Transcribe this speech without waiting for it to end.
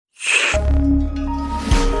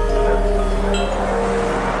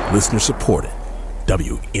Listener supported.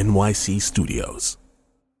 WNYC Studios.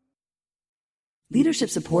 Leadership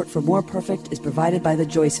support for More Perfect is provided by the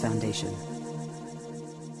Joyce Foundation.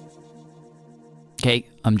 Okay,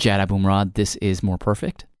 I'm Jad Abumrad. This is More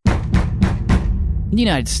Perfect. In the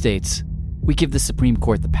United States, we give the Supreme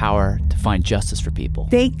Court the power to find justice for people.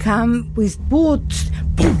 They come with boots.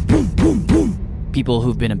 Boom, boom, boom, boom. People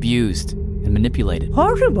who've been abused and manipulated.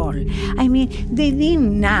 Horrible. I mean, they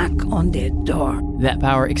didn't knock on their door. That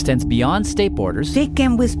power extends beyond state borders. They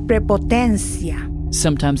came with prepotencia.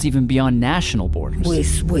 Sometimes even beyond national borders.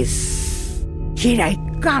 With. Here I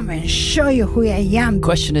come and show you who I am. The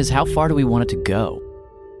question is, how far do we want it to go?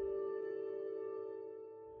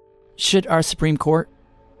 Should our Supreme Court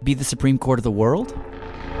be the Supreme Court of the world?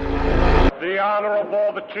 The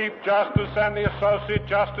Honorable, the Chief Justice and the Associate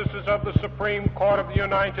Justices of the Supreme Court of the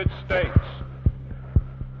United States.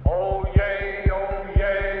 Oh, yay, oh,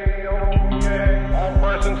 yay, oh, yay. All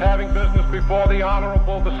persons having business before the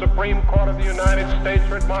Honorable, the Supreme Court of the United States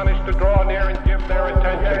are admonished to draw near and give their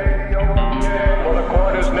attention. Oh, yay, for the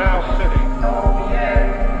court is now sitting. Oh,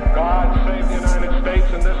 yay. God save the United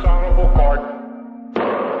States and this Honorable Court.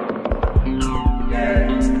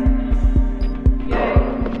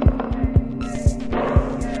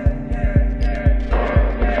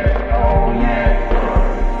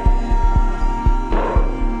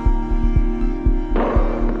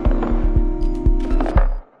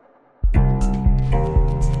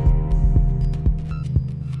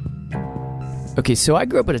 Okay, so I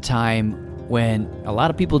grew up at a time when a lot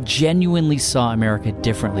of people genuinely saw America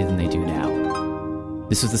differently than they do now.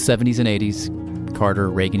 This was the 70s and 80s, Carter,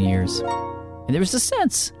 Reagan years. And there was a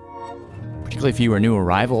sense, particularly if you were a new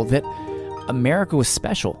arrival, that America was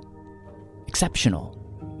special, exceptional,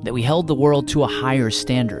 that we held the world to a higher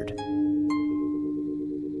standard.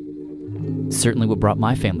 Certainly what brought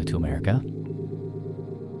my family to America.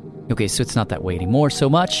 Okay, so it's not that way anymore so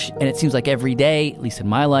much, and it seems like every day, at least in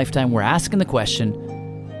my lifetime, we're asking the question,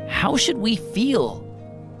 how should we feel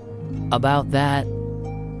about that,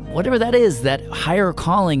 whatever that is, that higher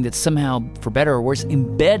calling that's somehow, for better or worse,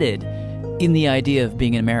 embedded in the idea of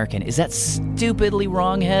being an American? Is that stupidly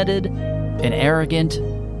wrong-headed and arrogant,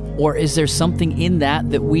 or is there something in that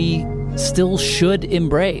we still should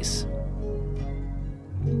embrace?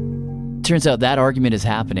 Turns out that argument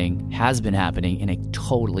has been happening in a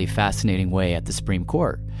totally fascinating way at the Supreme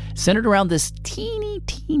Court, centered around this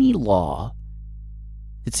teeny law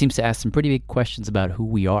that seems to ask some pretty big questions about who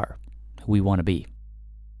we are, who we want to be.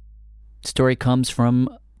 The story comes from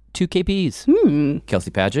two KPs,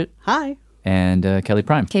 Kelsey Padgett. Hi. And Kelly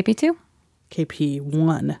Prime. KP2?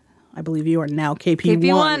 KP1. I believe you are now KP1.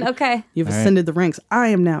 KP1, okay. You've ascended the ranks. I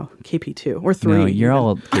am now KP2 or 3. No, you're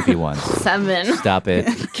all KP1. 7. Stop it.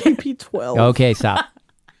 KP12. Okay, stop.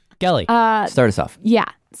 Kelly, start us off. Yeah.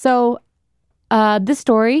 So this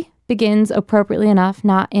story begins appropriately enough,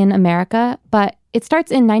 not in America, but it starts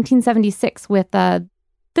in 1976 with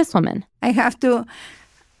this woman. I have to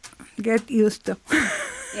get used to.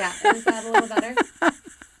 Yeah, is that a little better?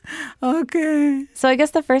 Okay. So I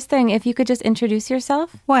guess the first thing, if you could just introduce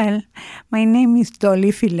yourself. Well, my name is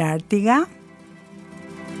Dolly Filartiga.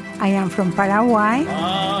 I am from Paraguay.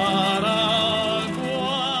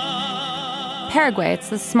 Paraguay, it's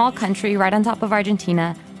this small country right on top of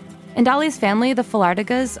Argentina. And Dolly's family, the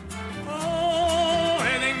Filartigas,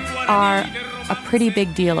 are a pretty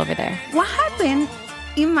big deal over there. What happened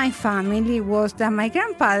in my family was that my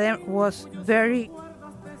grandfather was very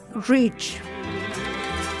rich.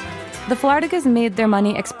 The Filartigas made their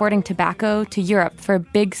money exporting tobacco to Europe for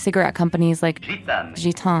big cigarette companies like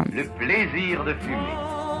Gitan. Le plaisir de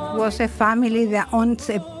fumer. Was a family that owns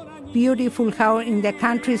a beautiful house in the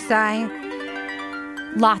countryside.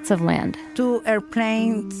 Lots of land. 2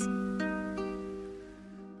 airplanes.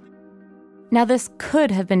 Now this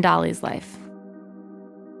could have been Dolly's life.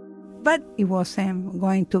 But it wasn't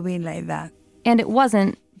going to be like that. And it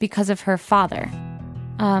wasn't because of her father.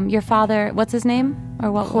 Your father, what's his name?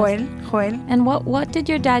 Or what? Joel. And what did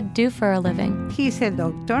your dad do for a living? He's a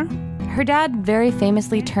doctor. Her dad very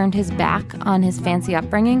famously turned his back on his fancy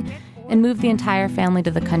upbringing and moved the entire family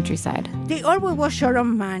to the countryside. They always were short of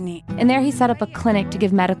money. And there he set up a clinic to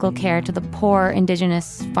give medical care to the poor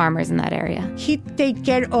indigenous farmers in that area. He take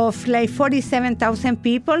care of like 47,000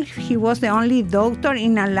 people. He was the only doctor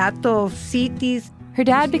in a lot of cities. Her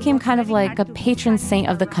dad became kind of like a patron saint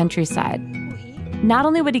of the countryside. Not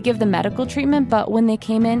only would he give them medical treatment, but when they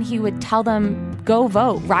came in, he would tell them, go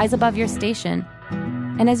vote, rise above your station.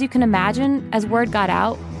 And as you can imagine, as word got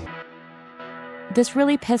out, this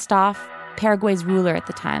really pissed off Paraguay's ruler at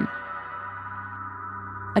the time,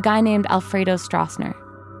 a guy named Alfredo Stroessner.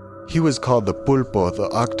 He was called the pulpo, the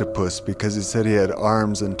octopus, because he said he had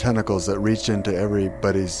arms and tentacles that reached into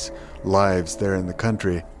everybody's lives there in the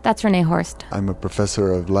country. That's Renee Horst. I'm a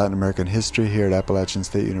professor of Latin American history here at Appalachian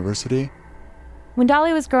State University. When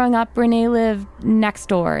Dolly was growing up, Renee lived next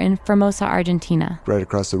door in Formosa, Argentina. Right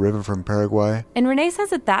across the river from Paraguay. And Renee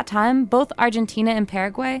says at that time, both Argentina and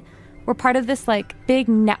Paraguay were part of this big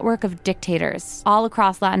network of dictators all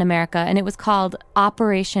across Latin America, and it was called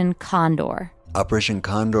Operation Condor. Operation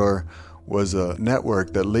Condor was a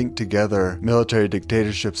network that linked together military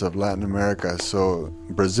dictatorships of Latin America. So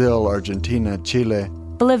Brazil, Argentina, Chile.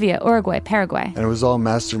 Bolivia, Uruguay, Paraguay. And it was all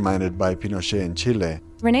masterminded by Pinochet in Chile.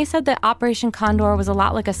 Renee said that Operation Condor was a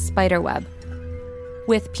lot like a spider web,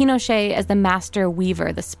 with Pinochet as the master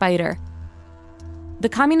weaver, the spider. The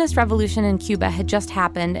communist revolution in Cuba had just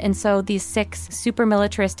happened, and so these 6 super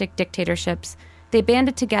militaristic dictatorships, they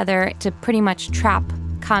banded together to pretty much trap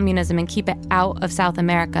communism and keep it out of South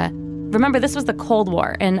America. Remember, this was the Cold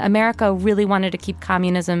War, and America really wanted to keep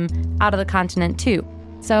communism out of the continent too.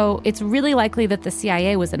 So it's really likely that the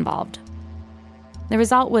CIA was involved. The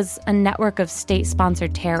result was a network of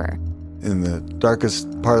state-sponsored terror. In the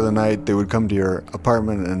darkest part of the night, they would come to your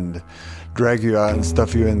apartment and drag you out and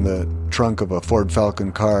stuff you in the trunk of a Ford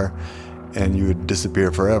Falcon car, and you would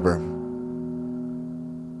disappear forever.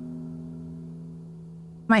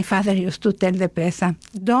 My father used to tell the presa,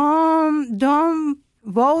 don't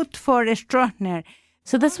vote for Stroessner.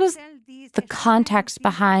 So this was the context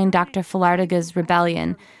behind Dr. Filartiga's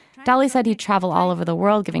rebellion. Dolly said he'd travel all over the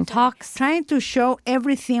world giving talks, trying to show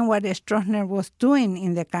everything what Stroessner was doing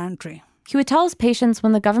in the country. He would tell his patients,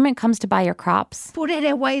 when the government comes to buy your crops, put it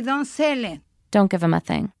away, don't sell it. Don't give them a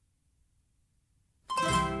thing.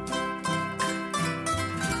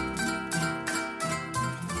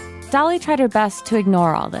 Dolly tried her best to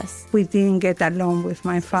ignore all this. We didn't get along with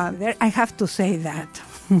my father. I have to say that.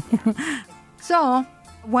 So,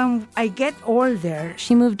 when I get older,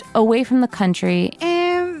 she moved away from the country.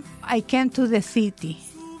 And I came to the city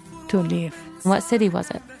to live. What city was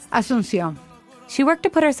it? Asunción. She worked to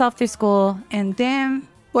put herself through school. And then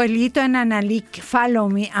Juelito and Anali follow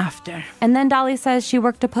me after. And then Dolly says she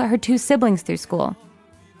worked to put her 2 siblings through school.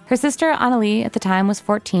 Her sister, Anali, at the time was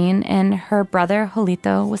 14, and her brother,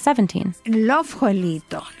 Jolito, was 17. Love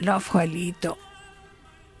Juelito.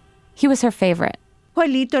 He was her favorite.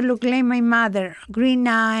 Juelito looked like my mother. Green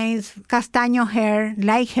eyes, castaño hair,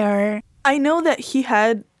 like her. I know that he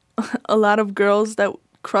had a lot of girls that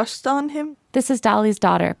crushed on him. This is Dolly's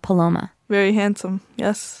daughter, Paloma. Very handsome,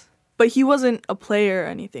 yes. But he wasn't a player or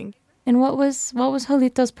anything. And what was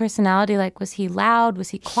Jolito's personality like? Was he loud? Was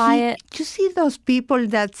he quiet? You see those people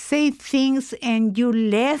that say things and you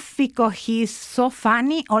laugh because he's so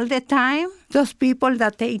funny all the time? Those people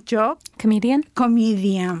that take jokes? Comedian?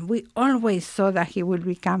 Comedian. We always saw that he would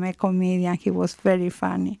become a comedian. He was very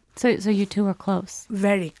funny. So you two were close?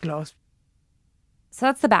 Very close. So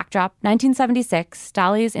that's the backdrop. 1976,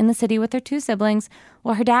 Dolly's in the city with her 2 siblings,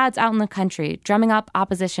 while her dad's out in the country, drumming up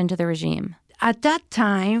opposition to the regime. At that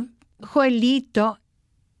time, Juelito,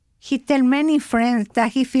 he tell many friends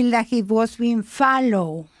that he feel that he was being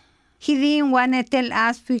followed. He didn't want to tell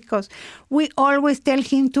us because we always tell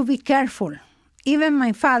him to be careful. Even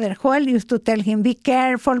my father, Joel, used to tell him, be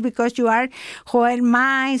careful because you are, Joel,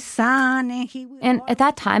 my son. And at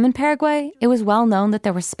that time in Paraguay, it was well known that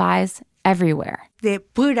there were spies everywhere. The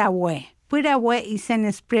Purahue. Purahue is an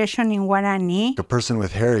expression in Guarani. A person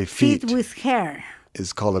with hairy feet. Feet with hair.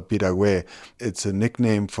 Is called a piragüe. It's a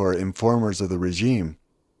nickname for informers of the regime.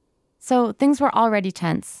 So things were already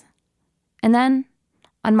tense. And then,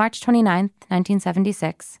 on March 29th,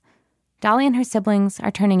 1976, Dolly and her siblings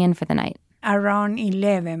are turning in for the night. Around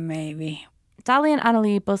 11, maybe. Dolly and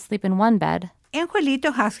Anali both sleep in one bed. And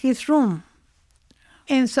Juelito has his room.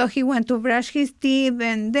 And so he went to brush his teeth,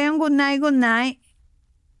 and then good night.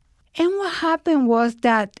 And what happened was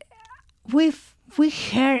that we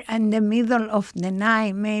heard in the middle of the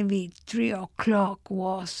night, maybe 3 o'clock,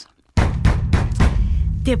 was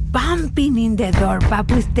the bumping in the door,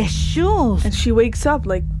 but with the shoes. And she wakes up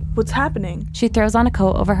like, what's happening? She throws on a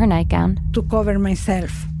coat over her nightgown. To cover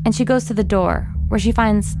myself. And she goes to the door, where she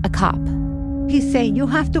finds a cop. He said, you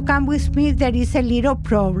have to come with me. There is a little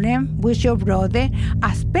problem with your brother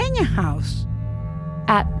at Peña's house.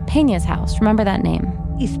 At Peña's house, remember that name.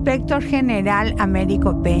 Inspector General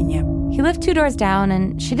Américo Peña. He lived 2 doors down,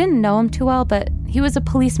 and she didn't know him too well, but he was a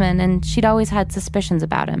policeman, and she'd always had suspicions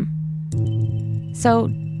about him. So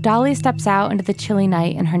Dolly steps out into the chilly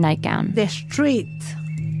night in her nightgown. The street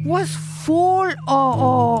was full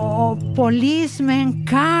of policemen,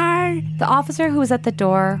 cars. The officer who was at the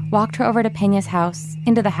door walked her over to Peña's house,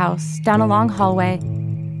 into the house, down a long hallway.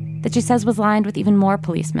 that she says was lined with even more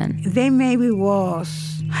policemen. They maybe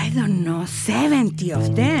was, 70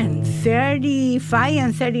 of them, 35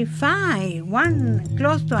 and 35, one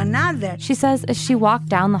close to another. She says as she walked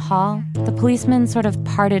down the hall, the policemen sort of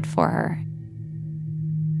parted for her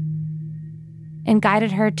and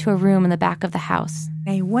guided her to a room in the back of the house.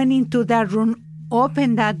 I went into that room,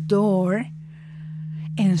 opened that door,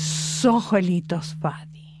 and saw Joelito's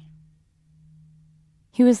body.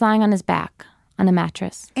 He was lying on his back, on a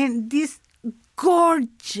mattress. And this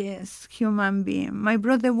gorgeous human being. My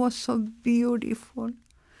brother was so beautiful.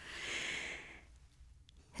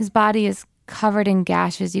 His body is covered in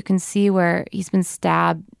gashes. You can see where he's been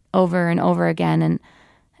stabbed over and over again and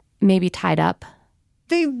maybe tied up.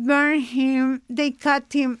 They burned him. They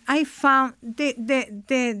cut him. I found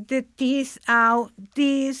the teeth out.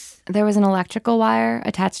 There was an electrical wire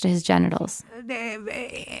attached to his genitals.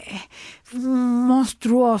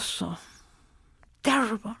 Monstruoso.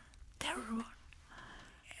 Terrible.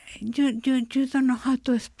 You don't know how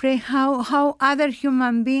to explain how other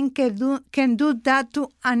human being can do that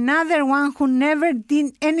to another one who never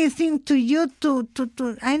did anything to you to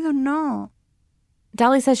I don't know.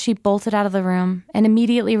 Dolly says she bolted out of the room and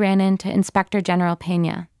immediately ran into Inspector General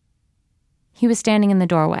Peña. He was standing in the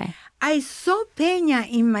doorway. I saw Peña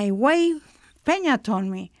in my way. Peña told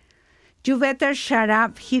me, "You better shut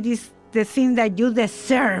up. Here is the thing that you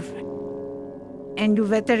deserve. And you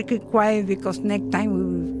better keep quiet because next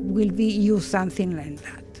time will be you something like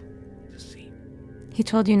that." You see. He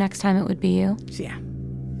told you next time it would be you? Yeah.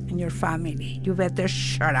 And your family. You better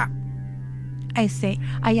shut up. I say,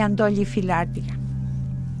 I am Dolly Filartiga.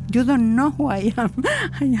 You don't know who I am.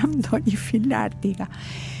 I am Dolly Filartiga.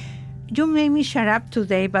 You made me shut up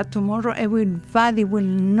today, but tomorrow everybody will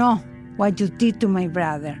know what you did to my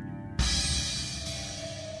brother.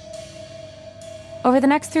 Over the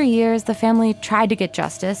next 3 years, the family tried to get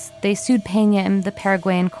justice. They sued Peña in the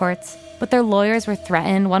Paraguayan courts, but their lawyers were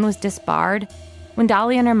threatened. One was disbarred. When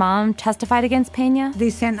Dolly and her mom testified against Peña, they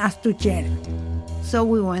sent us to jail. So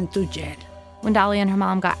we went to jail. When Dolly and her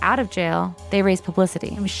mom got out of jail, they raised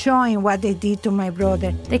publicity. I'm showing what they did to my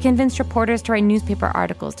brother. They convinced reporters to write newspaper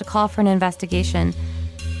articles to call for an investigation.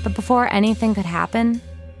 But before anything could happen,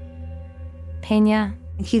 Peña...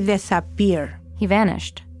 he disappeared. He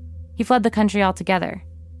vanished. He fled the country altogether.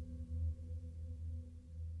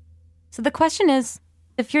 So the question is,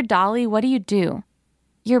 if you're Dolly, what do you do?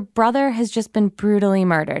 Your brother has just been brutally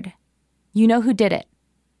murdered. You know who did it.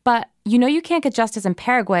 But you know you can't get justice in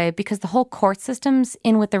Paraguay because the whole court system's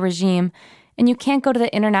in with the regime, and you can't go to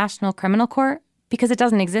the International Criminal Court because it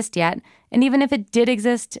doesn't exist yet. And even if it did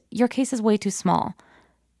exist, your case is way too small.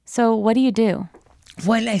 So what do you do?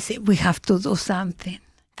 Well, I said we have to do something.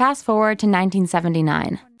 Fast forward to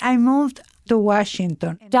 1979. I moved to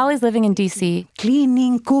Washington. Dolly's living in D.C.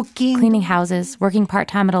 Cleaning, cooking. Cleaning houses, working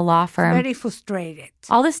part-time at a law firm. Very frustrated.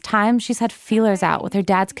 All this time, she's had feelers out with her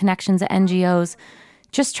dad's connections at NGOs,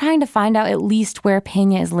 just trying to find out at least where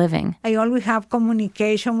Peña is living. I always have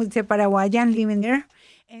communication with the Paraguayan living there.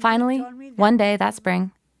 Finally, one day that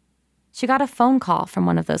spring, she got a phone call from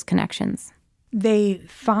one of those connections. They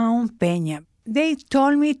found Peña. They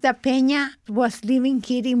told me that Peña was living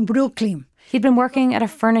here in Brooklyn. He'd been working at a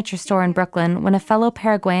furniture store in Brooklyn when a fellow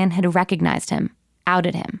Paraguayan had recognized him,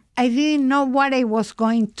 outed him. I didn't know what I was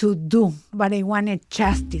going to do, but I wanted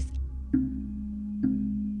justice.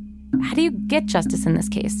 How do you get justice in this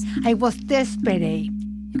case? I was desperate.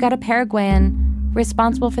 You got a Paraguayan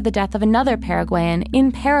responsible for the death of another Paraguayan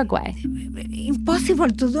in Paraguay. Impossible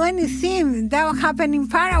to do anything. That happened in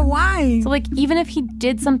Paraguay. So, even if he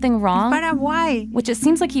did something wrong, Paraguay, which it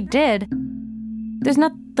seems like he did,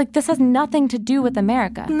 this has nothing to do with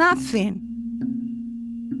America. Nothing.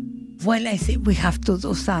 Well, I said we have to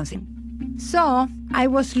do something. So I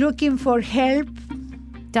was looking for help.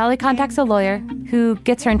 Dolly contacts a lawyer who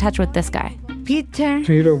gets her in touch with this guy.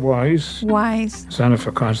 Peter Weiss. Center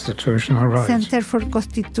for Constitutional Rights. Center for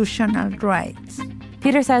Constitutional Rights.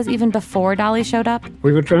 Peter says even before Dolly showed up,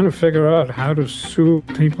 we were trying to figure out how to sue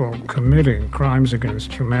people committing crimes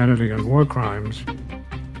against humanity and war crimes.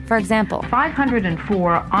 For example,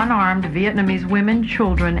 504 unarmed Vietnamese women,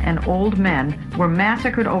 children, and old men were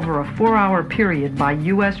massacred over a 4-hour period by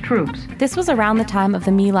U.S. troops. This was around the time of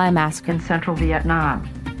the My Lai massacre in central Vietnam.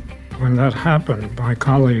 When that happened, my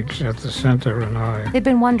colleagues at the center and I... they'd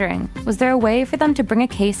been wondering, was there a way for them to bring a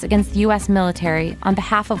case against the U.S. military on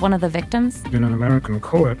behalf of one of the victims? In an American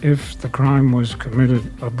court, if the crime was committed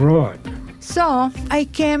abroad. So I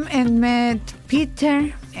came and met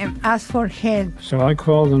Peter and asked for help. So I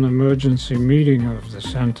called an emergency meeting of the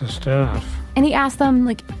center staff. And he asked them,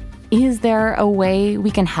 Is there a way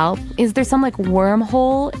we can help? Is there some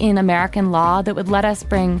wormhole in American law that would let us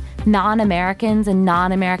bring non-Americans and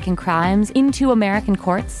non-American crimes into American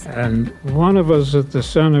courts? And one of us at the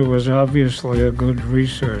center was obviously a good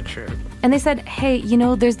researcher. And they said, hey,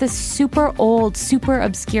 there's this super old, super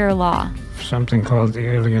obscure law. Something called the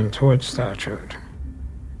Alien Tort Statute.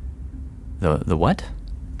 The what?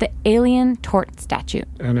 The Alien Tort Statute.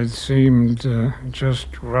 And it seemed just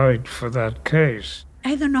right for that case.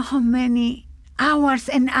 I don't know how many hours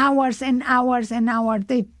and hours and hours and hours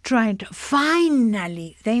they tried.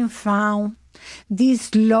 Finally, they found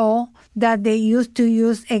this law that they used to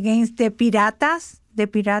use against the piratas. The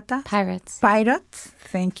piratas? Pirates. Pirates.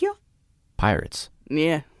 Thank you. Pirates.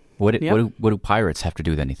 Yeah. What do pirates have to do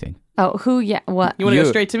with anything? Oh, who? Yeah, what? You want to go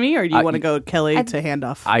straight to me, or do you want to go Kelly to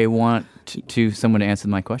handoff? I want someone to answer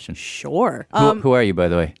my question. Sure. Who are you, by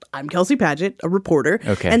the way? I'm Kelsey Padgett, a reporter.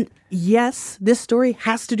 Okay. And yes, this story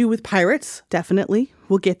has to do with pirates. Definitely.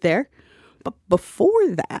 We'll get there. But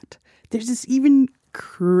before that, there's this even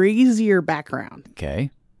crazier background. Okay.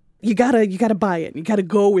 You gotta buy it. You gotta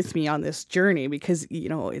go with me on this journey because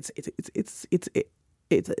it's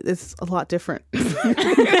a lot different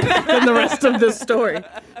than the rest of this story.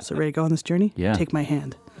 So ready to go on this journey? Yeah. Take my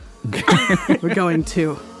hand. We're going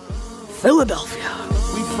to Philadelphia.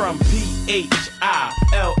 We from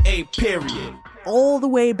P-H-I-L-A period. All the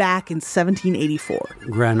way back in 1784.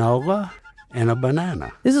 Granola and a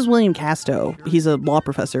banana. This is William Casto. He's a law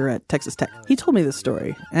professor at Texas Tech. He told me this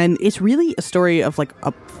story, and it's really a story of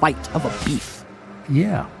a fight, of a beef.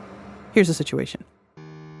 Yeah. Here's the situation.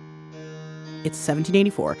 It's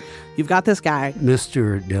 1784. You've got this guy,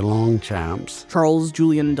 Mr. de Longchamps. Charles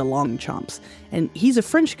Julian de Longchamps, and he's a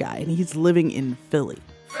French guy, and he's living in Philly.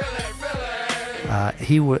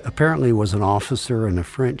 He apparently was an officer in a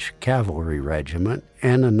French cavalry regiment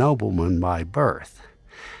and a nobleman by birth.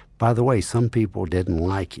 By the way, some people didn't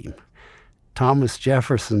like him. Thomas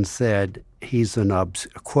Jefferson said he's an,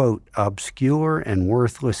 quote, obscure and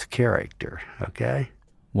worthless character, okay?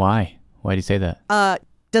 Why? Why do you say that?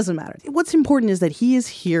 Doesn't matter. What's important is that he is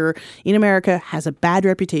here in America, has a bad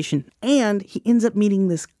reputation, and he ends up meeting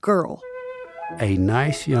this girl. A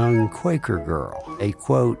nice young Quaker girl, a,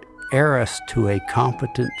 quote, heiress to a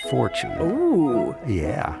competent fortune. Ooh.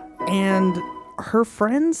 Yeah. And her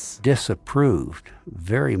friends? Disapproved,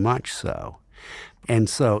 very much so. And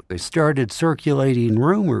so they started circulating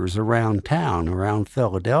rumors around town, around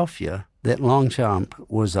Philadelphia, that Longchamp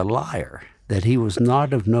was a liar, that he was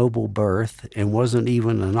not of noble birth and wasn't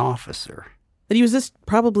even an officer. That he was just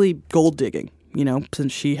probably gold digging,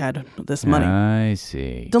 since she had this money. I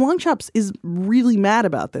see. De Longchamps is really mad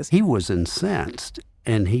about this. He was incensed,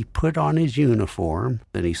 and he put on his uniform,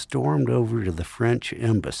 and he stormed over to the French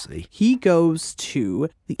embassy. He goes to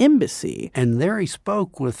the embassy. And there he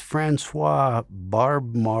spoke with Francois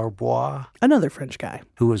Barbe Marbois. Another French guy.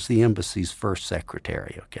 Who was the embassy's first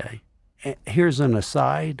secretary, okay? Here's an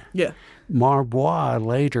aside. Yeah. Marbois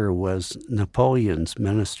later was Napoleon's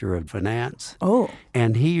Minister of Finance. Oh.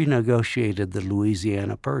 And he negotiated the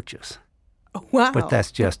Louisiana Purchase. Oh, wow. But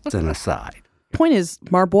that's just an aside. Point is,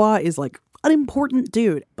 Marbois is an important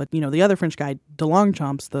dude. But, the other French guy, de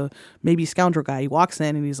Longchamps, the maybe scoundrel guy, he walks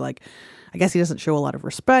in and he's like, I guess he doesn't show a lot of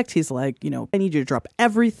respect. He's like, I need you to drop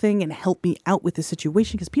everything and help me out with this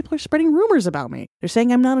situation because people are spreading rumors about me. They're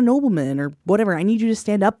saying I'm not a nobleman or whatever. I need you to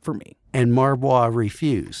stand up for me. And Marbois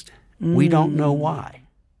refused. We don't know why.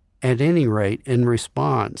 At any rate, in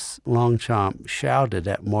response, Longchamp shouted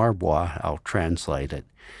at Marbois, I'll translate it,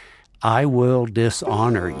 I will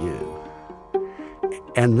dishonor you.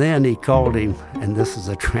 And then he called him, and this is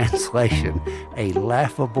a translation, a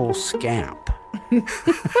laughable scamp.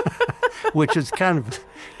 Which is kind of,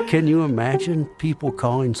 can you imagine people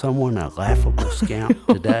calling someone a laughable scamp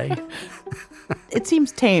today? It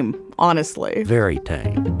seems tame, honestly. Very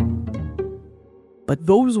tame. But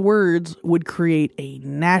those words would create a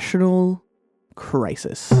national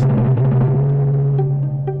crisis. In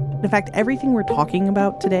fact, everything we're talking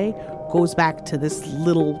about today goes back to this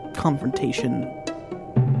little confrontation.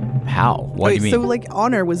 How? What do you mean? So,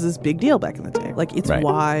 honor was this big deal back in the day. It's right.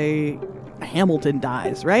 Why Hamilton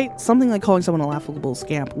dies, right? Something like calling someone a laughable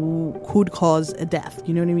scamp could cause a death.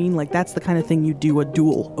 You know what I mean? That's the kind of thing you do a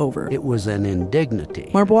duel over. It was an indignity.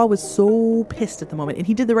 Marbois was so pissed at the moment, and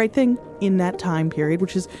he did the right thing in that time period,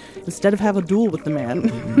 which is instead of have a duel with the man,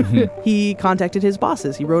 he contacted his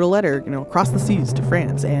bosses. He wrote a letter, across the seas to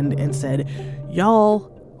France and said, y'all,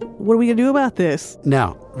 what are we going to do about this?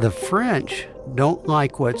 Now, the French don't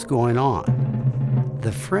like what's going on.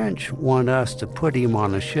 The French want us to put him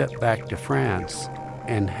on a ship back to France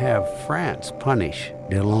and have France punish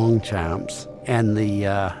de Longchamps and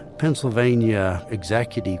the Pennsylvania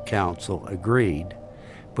Executive Council agreed,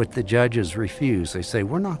 but the judges refused. They say,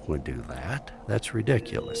 we're not going to do that. That's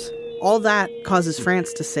ridiculous. All that causes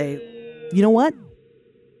France to say, you know what?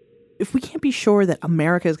 If we can't be sure that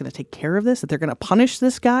America is going to take care of this, that they're going to punish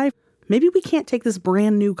this guy, maybe we can't take this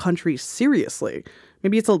brand new country seriously.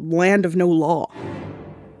 Maybe it's a land of no law.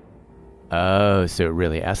 Oh, so it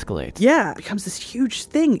really escalates. Yeah, it becomes this huge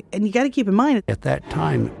thing. And you got to keep in mind, at that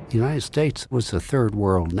time, the United States was a third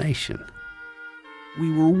world nation. We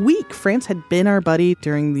were weak. France had been our buddy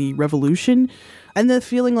during the revolution. And the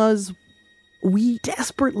feeling was we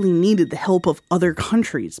desperately needed the help of other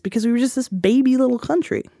countries because we were just this baby little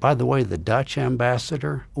country. By the way, the Dutch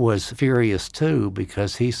ambassador was furious too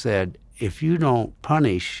because he said, if you don't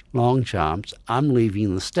punish Longchamps, I'm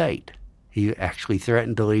leaving the state. He actually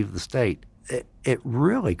threatened to leave the state. It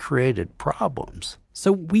really created problems.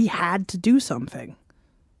 So we had to do something.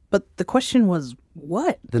 But the question was,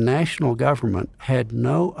 what? The national government had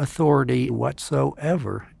no authority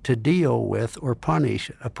whatsoever to deal with or punish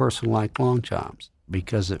a person like Longchamps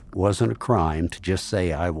because it wasn't a crime to just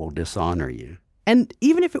say, I will dishonor you. And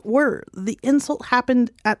even if it were, the insult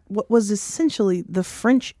happened at what was essentially the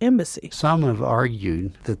French embassy. Some have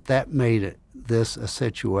argued that that made this a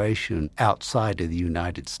situation outside of the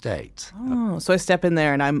United States. Oh, so I step in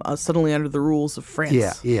there and I'm suddenly under the rules of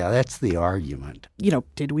France. Yeah, that's the argument. You know,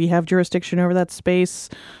 did we have jurisdiction over that space?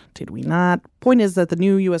 Did we not? Point is that the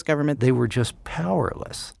new U.S. government... They were just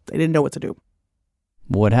powerless. They didn't know what to do.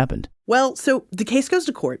 What happened? Well, so the case goes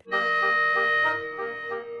to court.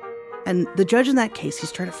 And the judge in that case,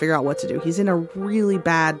 he's trying to figure out what to do. He's in a really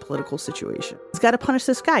bad political situation. He's got to punish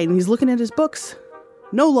this guy, and he's looking at his books.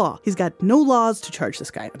 No law. He's got no laws to charge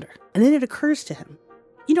this guy under. And then it occurs to him,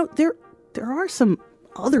 you know, there are some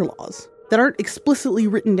other laws that aren't explicitly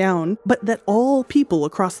written down, but that all people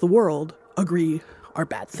across the world agree are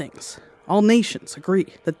bad things. All nations agree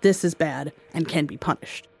that this is bad and can be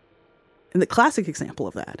punished. And the classic example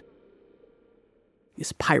of that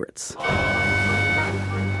is pirates.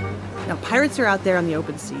 Now, pirates are out there on the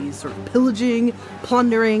open seas, sort of pillaging,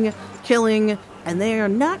 plundering, killing, and they are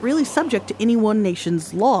not really subject to any one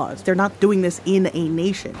nation's laws. They're not doing this in a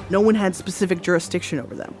nation. No one had specific jurisdiction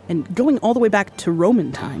over them. And going all the way back to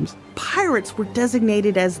Roman times, pirates were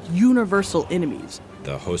designated as universal enemies.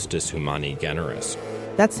 The hostis humani generis.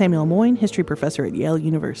 That's Samuel Moyne, history professor at Yale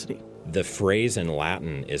University. The phrase in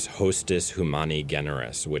Latin is hostis humani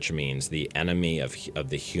generis, which means the enemy of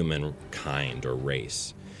the human kind or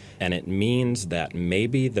race. And it means that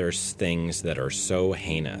maybe there's things that are so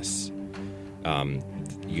heinous,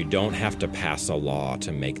 you don't have to pass a law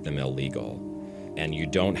to make them illegal. And you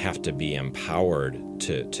don't have to be empowered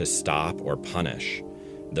to stop or punish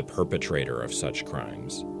the perpetrator of such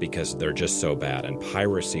crimes because they're just so bad. And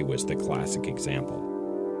piracy was the classic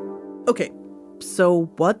example. Okay, so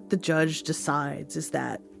what the judge decides is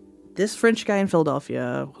that this French guy in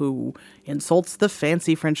Philadelphia who insults the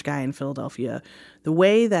fancy French guy in Philadelphia, the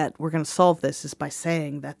way that we're going to solve this is by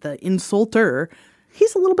saying that the insulter,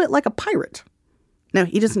 he's a little bit like a pirate. Now,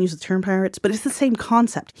 he doesn't use the term pirates, but it's the same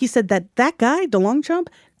concept. He said that guy, de Longchamp,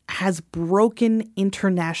 has broken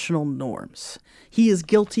international norms. He is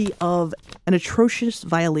guilty of an atrocious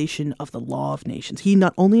violation of the law of nations. He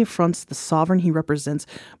not only affronts the sovereign he represents,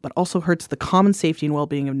 but also hurts the common safety and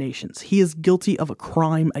well-being of nations. He is guilty of a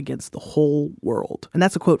crime against the whole world. And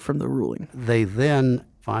that's a quote from the ruling. They then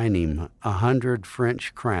fine him 100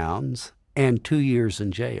 French crowns and 2 years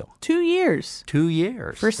in jail. 2 years? 2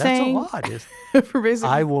 years. For saying... That's a lot. For basically...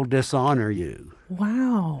 I will dishonor you.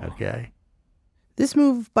 Wow. Okay. This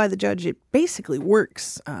move by the judge, it basically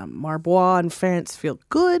works. Marbois and France feel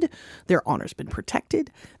good. Their honor's been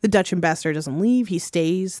protected. The Dutch ambassador doesn't leave. He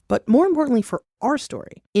stays. But more importantly for our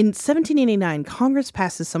story, in 1789, Congress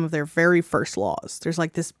passes some of their very first laws. There's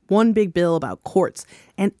like this one big bill about courts.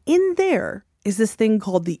 And in there is this thing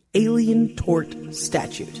called the Alien Tort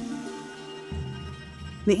Statute.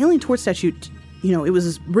 The Alien Tort Statute, you know, it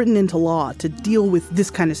was written into law to deal with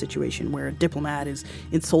this kind of situation where a diplomat is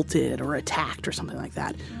insulted or attacked or something like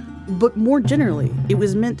that. But more generally, it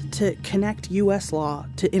was meant to connect U.S. law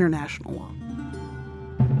to international law.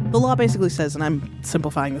 The law basically says, and I'm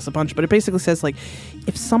simplifying this a bunch, but it basically says, like,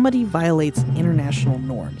 if somebody violates international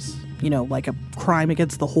norms, you know, like a crime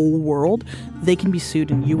against the whole world, they can be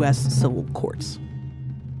sued in U.S. civil courts.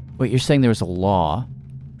 Wait, you're saying there was a law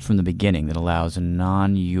from the beginning that allows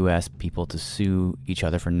non-U.S. people to sue each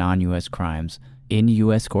other for non-U.S. crimes in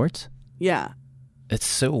U.S. courts? Yeah. It's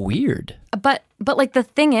so weird. But like the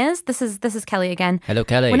thing is, this is Kelly again. Hello,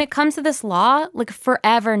 Kelly. When it comes to this law, like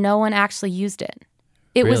forever, no one actually used it.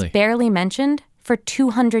 It was barely mentioned for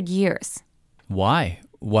 200 years. Why?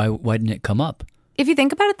 why didn't it come up? If you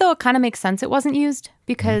think about it, though, it kind of makes sense it wasn't used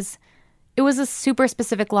because it was a super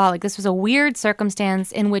specific law. Like, this was a weird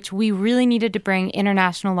circumstance in which we really needed to bring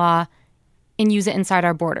international law and use it inside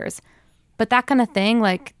our borders. But that kind of thing,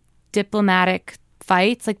 like diplomatic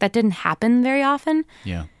fights, like that didn't happen very often.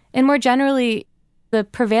 Yeah. And more generally, the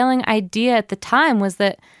prevailing idea at the time was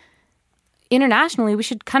that internationally, we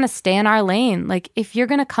should kind of stay in our lane. Like, if you're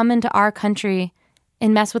going to come into our country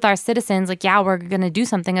and mess with our citizens, like, yeah, we're going to do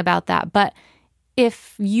something about that. But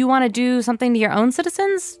if you want to do something to your own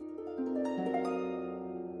citizens,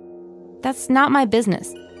 that's not my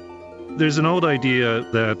business. There's an old idea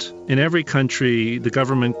that in every country, the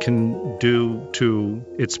government can do to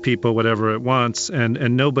its people whatever it wants, and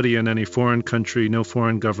nobody in any foreign country, no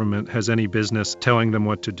foreign government, has any business telling them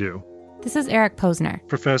what to do. This is Eric Posner,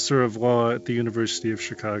 professor of law at the University of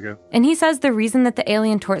Chicago. And he says the reason that the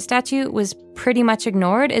Alien Tort Statute was pretty much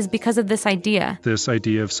ignored is because of this idea. This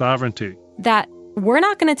idea of sovereignty. That we're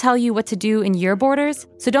not going to tell you what to do in your borders,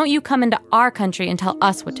 so don't you come into our country and tell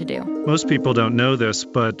us what to do. Most people don't know this,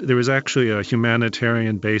 but there was actually a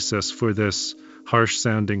humanitarian basis for this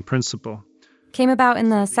harsh-sounding principle. Came about in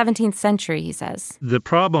the 17th century, he says. The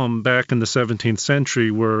problem back in the 17th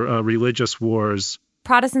century were religious wars.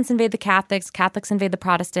 Protestants invade the Catholics, Catholics invade the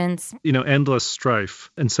Protestants. Endless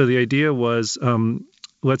strife. And so the idea was,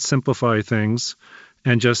 let's simplify things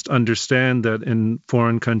and just understand that in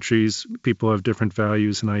foreign countries, people have different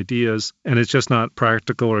values and ideas, and it's just not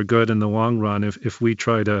practical or good in the long run if we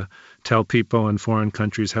try to tell people in foreign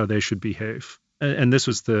countries how they should behave. And this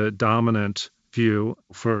was the dominant view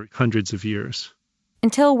for hundreds of years.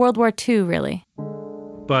 Until World War II, really.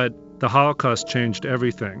 But the Holocaust changed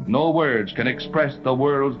everything. No words can express the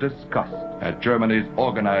world's disgust at Germany's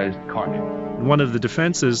organized carnage. One of the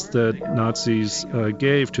defenses that Nazis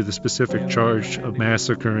gave to the specific charge of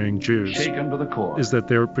massacring Jews is that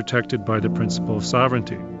they were protected by the principle of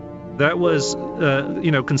sovereignty. That was,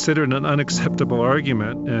 considered an unacceptable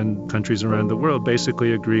argument, and countries around the world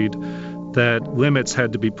basically agreed that limits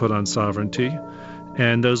had to be put on sovereignty,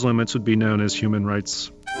 and those limits would be known as human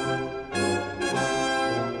rights.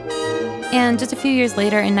 And just a few years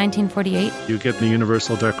later, in 1948, you get the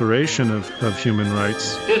Universal Declaration of Human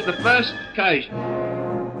Rights. It is the first occasion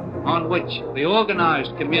on which the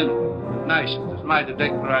organized community of nations has made a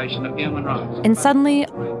Declaration of Human Rights. And suddenly,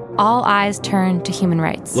 all eyes turn to human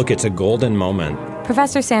rights. Look, it's a golden moment.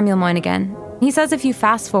 Professor Samuel Moynihan, he says if you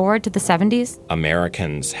fast forward to the 70s,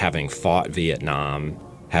 Americans, having fought Vietnam,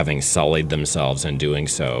 having sullied themselves in doing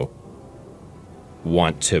so,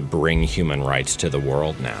 want to bring human rights to the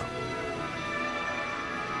world now.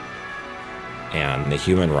 And the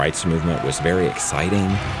human rights movement was very exciting.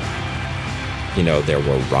 There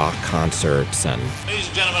were rock concerts and... Ladies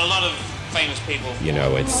and gentlemen, a lot of famous people.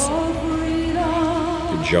 It's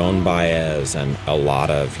Joan Baez and a lot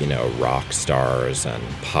of, rock stars and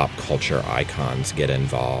pop culture icons get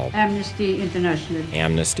involved. Amnesty International.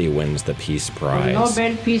 Amnesty wins the Peace Prize. The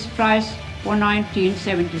Nobel Peace Prize for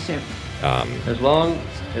 1977. As long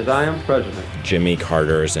as I am president, Jimmy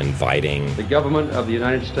Carter's inviting the government of the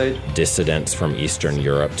United States, dissidents from Eastern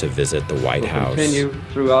Europe to visit the White House. Continue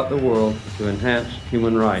throughout the world to enhance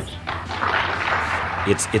human rights.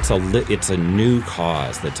 It's a new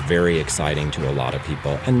cause that's very exciting to a lot of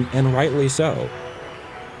people, and rightly so.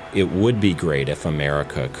 It would be great if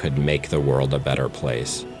America could make the world a better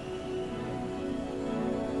place.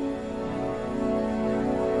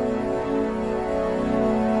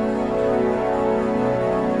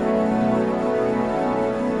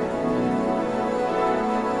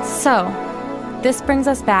 So, this brings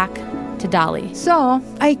us back to Dolly. So,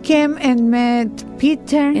 I came and met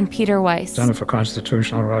Peter. And Peter Weiss. Center for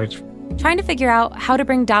Constitutional Rights. Trying to figure out how to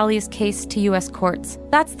bring Dolly's case to U.S. courts.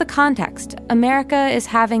 That's the context. America is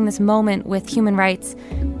having this moment with human rights,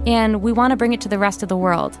 and we want to bring it to the rest of the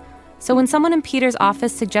world. So when someone in Peter's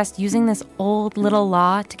office suggests using this old little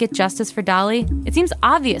law to get justice for Dolly, it seems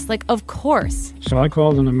obvious, like, of course. So I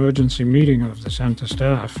called an emergency meeting of the center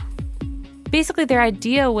staff. Basically, their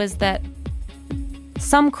idea was that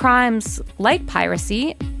some crimes, like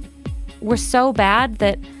piracy, were so bad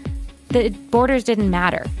that the borders didn't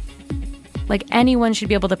matter. Like, anyone should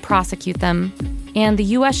be able to prosecute them, and the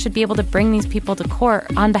U.S. should be able to bring these people to court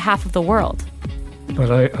on behalf of the world.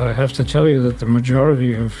 But I have to tell you that the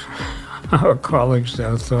majority of our colleagues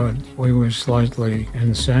there thought we were slightly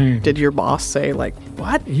insane. Did your boss say, like,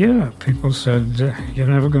 what? Yeah, people said, you're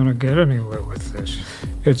never going to get anywhere with this.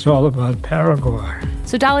 It's all about Paraguay.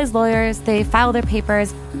 So Dolly's lawyers, they file their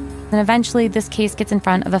papers, and eventually this case gets in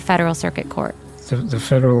front of a federal circuit court. The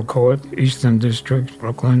federal court, Eastern District,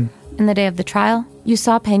 Brooklyn. In the day of the trial, you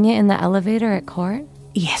saw Peña in the elevator at court?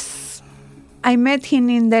 Yes. I met him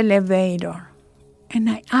in the elevator, and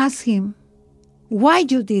I asked him, why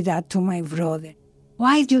you did that to my brother?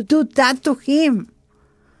 Why you do that to him?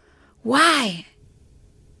 Why?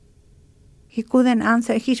 He couldn't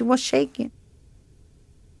answer. He was shaking.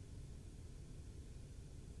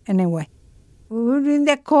 Anyway, we were in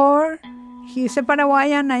the court. He's a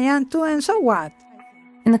Paraguayan, I am too, and so what?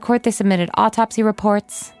 In the court, they submitted autopsy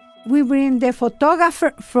reports. We bring the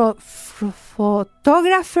photographer,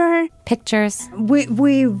 pictures.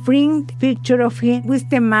 We bring picture of him with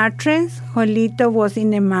the mattress. Jolito was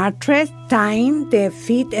in the mattress, tying the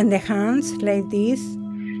feet and the hands like this.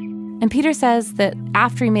 And Peter says that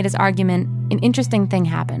after he made his argument, an interesting thing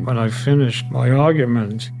happened. When I finished my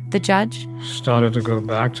argument, the judge started to go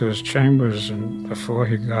back to his chambers, and before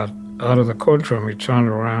he got out of the courtroom, he turned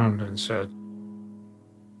around and said,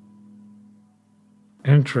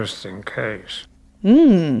 "Interesting case."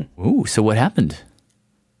 Ooh, so what happened?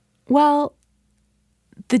 Well,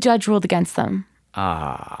 the judge ruled against them.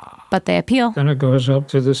 But they appeal. Then it goes up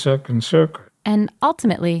to the Second Circuit. And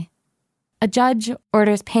ultimately, a judge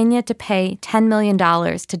orders Peña to pay $10 million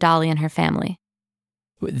to Dolly and her family.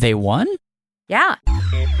 They won? Yeah.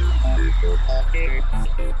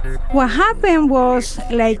 What happened was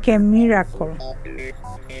like a miracle.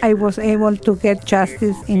 I was able to get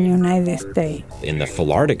justice in the United States. In the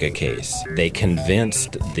Filartica case, they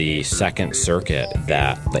convinced the Second Circuit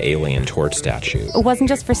that the Alien Tort Statute, it wasn't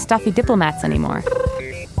just for stuffy diplomats anymore.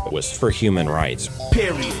 It was for human rights.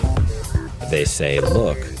 Period. They say,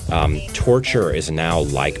 look, torture is now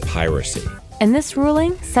like piracy. And this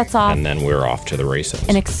ruling sets off... And then we're off to the races.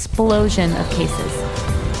 An explosion of cases.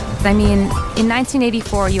 I mean, in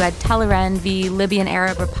 1984, you had Talleyrand v. Libyan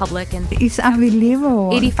Arab Republic, and it's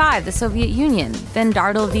unbelievable. 85, the Soviet Union, then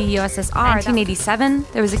Dartle v. USSR. 1987,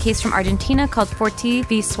 there was a case from Argentina called Forti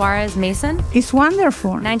v. Suarez Mason. It's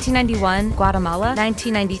wonderful. 1991, Guatemala.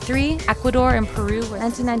 1993, Ecuador and Peru.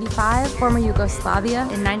 1995, former Yugoslavia.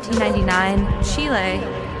 In 1999, Chile.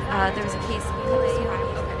 There was a case.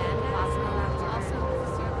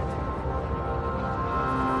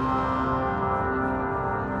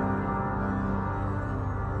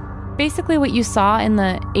 Basically, what you saw in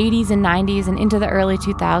the 80s and 90s and into the early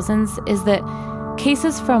 2000s is that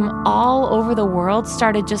cases from all over the world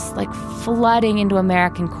started just like flooding into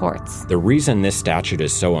American courts. The reason this statute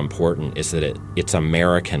is so important is that it's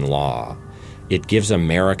American law. It gives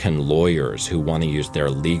American lawyers who want to use their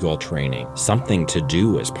legal training something to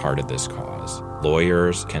do as part of this cause.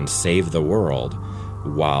 Lawyers can save the world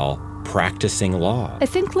while practicing law. I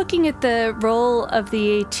think looking at the role of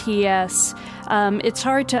the A.T.S., it's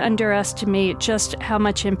hard to underestimate just how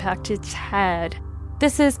much impact it's had.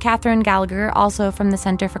 This is Catherine Gallagher, also from the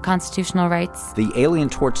Center for Constitutional Rights. The Alien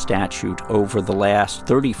Tort Statute over the last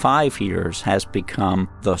 35 years has become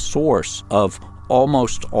the source of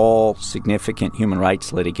almost all significant human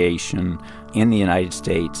rights litigation in the United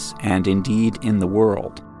States and indeed in the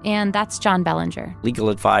world. And that's John Bellinger, legal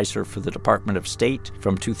advisor for the Department of State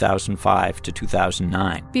from 2005 to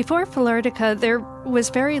 2009. Before Filartica, there was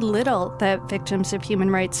very little that victims of human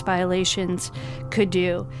rights violations could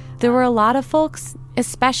do. There were a lot of folks,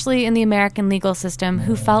 especially in the American legal system,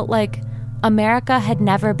 who felt like America had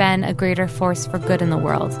never been a greater force for good in the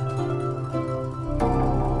world.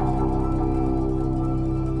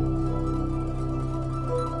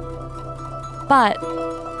 But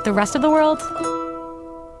the rest of the world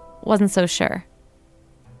wasn't so sure.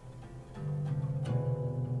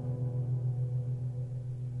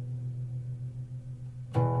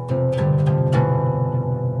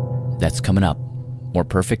 That's coming up. More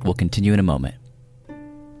Perfect will continue in a moment.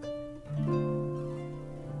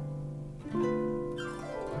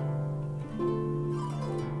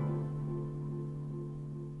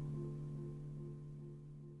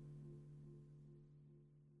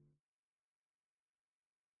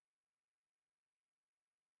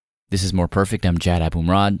 This is More Perfect. I'm Jad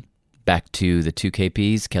Abumrad. Back to the two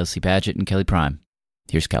KPs, Kelsey Padgett and Kelly Prime.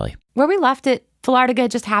 Here's Kelly. Where we left it, Filartica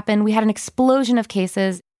just happened. We had an explosion of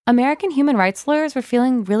cases. American human rights lawyers were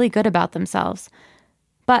feeling really good about themselves.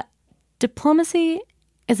 But diplomacy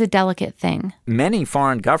is a delicate thing. Many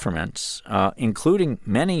foreign governments, including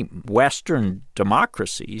many Western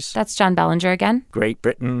democracies... That's John Bellinger again. Great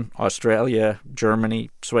Britain, Australia,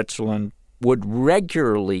 Germany, Switzerland, would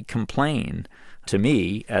regularly complain to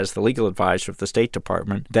me, as the legal advisor of the State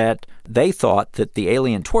Department, that they thought that the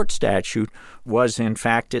Alien Tort Statute was in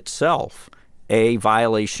fact itself a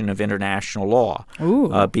violation of international law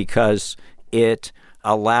because it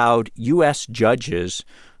allowed U.S. judges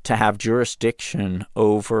to have jurisdiction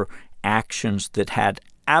over actions that had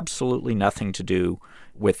absolutely nothing to do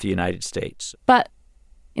with the United States. But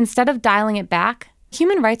Instead of dialing it back,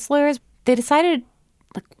 human rights lawyers, they decided,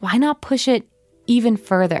 why not push it even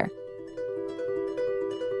further?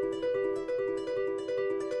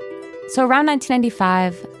 So around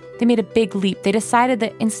 1995, they made a big leap. They decided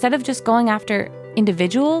that instead of just going after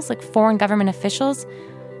individuals, like foreign government officials,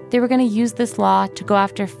 they were going to use this law to go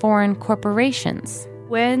after foreign corporations.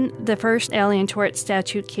 When the first Alien Tort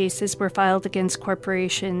Statute cases were filed against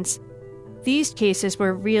corporations, these cases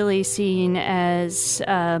were really seen as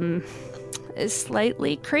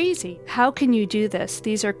slightly crazy. How can you do this?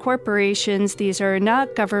 These are corporations. These are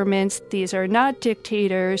not governments. These are not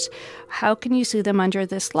dictators. How can you sue them under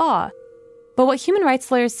this law? But what human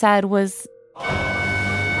rights lawyers said was,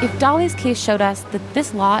 if Dolly's case showed us that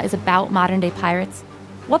this law is about modern-day pirates,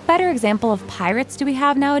 what better example of pirates do we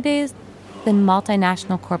have nowadays than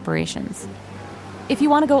multinational corporations? If you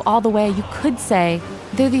want to go all the way, you could say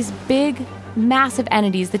they're these big, massive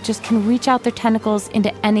entities that just can reach out their tentacles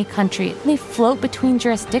into any country. They float between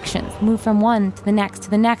jurisdictions, move from one to the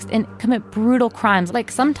next, and commit brutal crimes.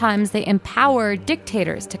 Like sometimes they empower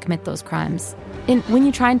dictators to commit those crimes. And when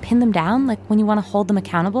you try and pin them down, like when you want to hold them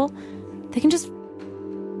accountable, they can just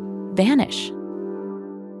vanish.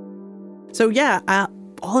 So yeah,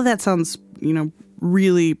 all of that sounds,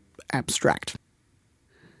 really abstract.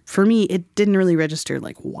 For me, it didn't really register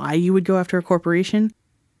why you would go after a corporation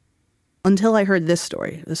until I heard this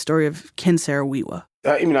story, the story of Ken Saro-Wiwa.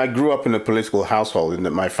 I grew up in a political household in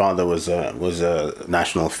that my father was a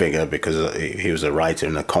national figure because he was a writer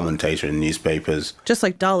and a commentator in newspapers. Just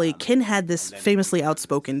like Dolly, Ken had this famously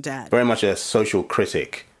outspoken dad. Very much a social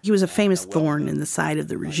critic. He was a famous thorn in the side of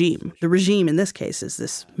the regime. The regime, in this case, is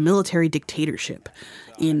this military dictatorship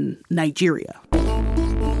in Nigeria.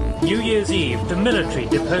 New Year's Eve, the military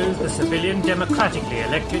deposed the civilian democratically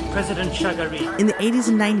elected President Shagari. In the 80s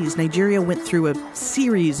and 90s, Nigeria went through a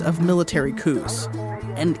series of military coups.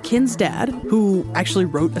 And Ken's dad, who actually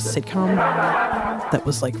wrote a sitcom that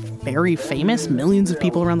was very famous, millions of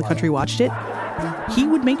people around the country watched it, he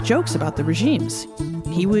would make jokes about the regimes.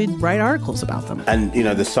 He would write articles about them. And,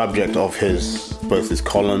 the subject of both his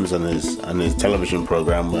columns and his television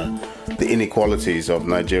program were the inequalities of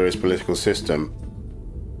Nigeria's political system.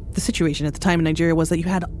 The situation at the time in Nigeria was that you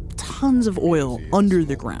had tons of oil under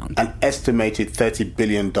the ground. An estimated $30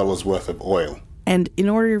 billion worth of oil. And in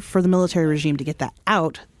order for the military regime to get that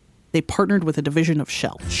out, they partnered with a division of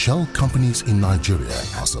Shell. Shell companies in Nigeria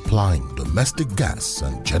are supplying domestic gas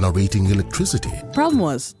and generating electricity. Problem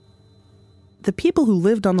was, the people who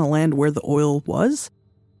lived on the land where the oil was,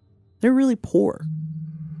 they're really poor.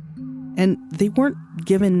 And they weren't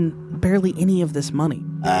given barely any of this money.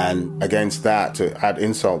 And against that, to add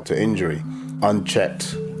insult to injury,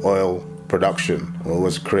 unchecked oil production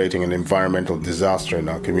was creating an environmental disaster in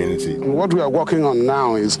our community. What we are working on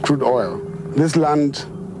now is crude oil. This land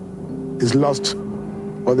is lost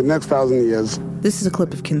for the next 1,000 years. This is a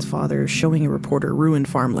clip of Ken's father showing a reporter ruined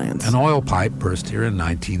farmlands. An oil pipe burst here in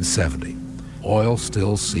 1970. Oil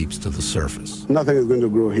still seeps to the surface. Nothing is going to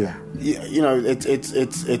grow here.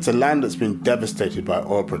 It's a land that's been devastated by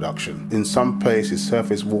oil production. In some places,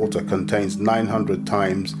 surface water contains 900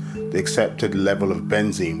 times the accepted level of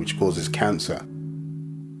benzene, which causes cancer.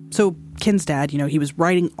 So Ken's dad, he was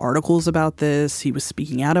writing articles about this. He was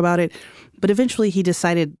speaking out about it. But eventually he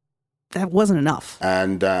decided that wasn't enough.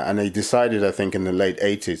 And he decided, I think, in the late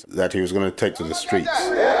 80s that he was going to take to the streets.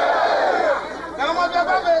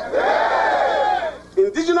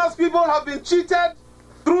 Indigenous people have been cheated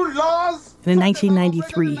through laws. And in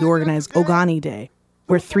 1993, he organized Ogani Day,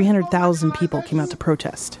 where 300,000 people came out to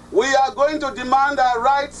protest. We are going to demand our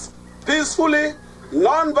rights peacefully,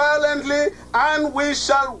 non-violently, and we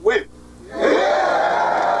shall win.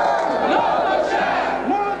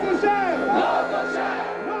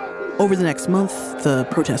 Over the next month, the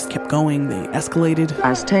protests kept going. They escalated.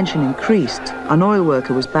 As tension increased, an oil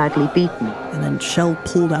worker was badly beaten. And then Shell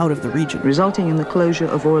pulled out of the region, resulting in the closure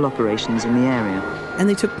of oil operations in the area. And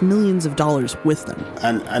they took millions of dollars with them.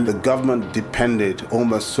 And the government depended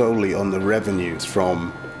almost solely on the revenues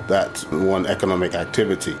from that one economic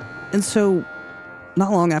activity. And so,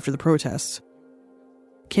 not long after the protests,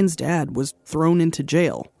 Ken's dad was thrown into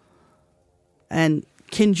jail. And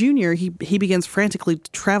Ken Jr., he begins frantically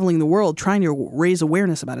traveling the world trying to raise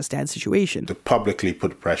awareness about his dad's situation. To publicly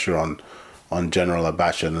put pressure on General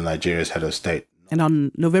Abacha, the Nigeria's head of state. And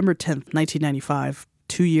on November 10th, 1995,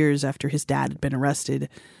 2 years after his dad had been arrested,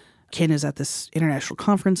 Ken is at this international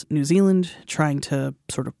conference in New Zealand trying to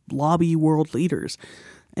sort of lobby world leaders.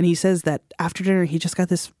 And he says that after dinner, he just got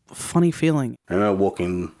this funny feeling. I remember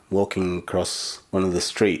walking across one of the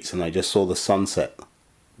streets and I just saw the sunset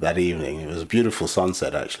that evening. It was a beautiful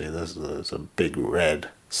sunset, actually. There's a big red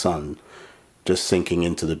sun just sinking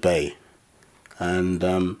into the bay. And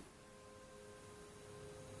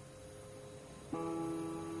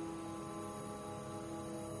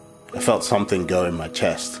I felt something go in my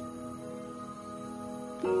chest.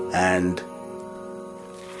 And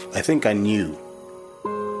I think I knew.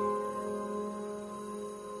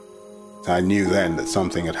 I knew then that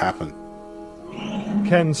something had happened.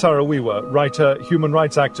 Ken Saro-Wiwa, writer, human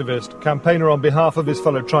rights activist, campaigner on behalf of his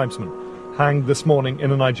fellow tribesmen, hanged this morning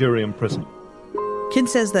in a Nigerian prison. Ken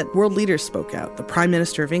says that world leaders spoke out, the Prime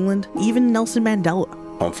Minister of England, even Nelson Mandela.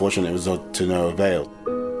 Unfortunately, it was to no avail.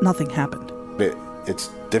 Nothing happened. It's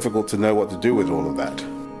difficult to know what to do with all of that.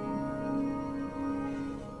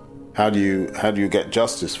 How do you get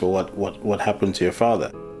justice for what happened to your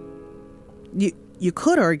father? You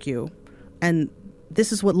could argue, and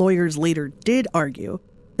this is what lawyers later did argue,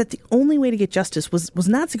 that the only way to get justice was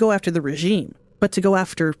not to go after the regime, but to go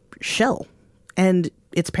after Shell and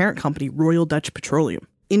its parent company, Royal Dutch Petroleum.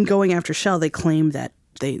 In going after Shell, they claim that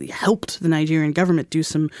they helped the Nigerian government do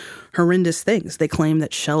some horrendous things. They claim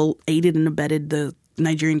that Shell aided and abetted the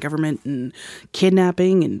Nigerian government in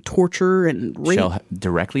kidnapping and torture and rape. Shell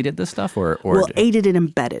directly did this stuff? Or well, aided and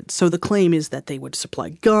abetted. So the claim is that they would supply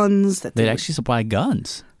guns. That they'd actually supply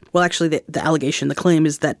guns? Well, actually, the allegation, the claim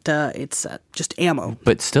is that it's just ammo.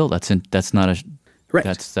 But still, that's not a... Right.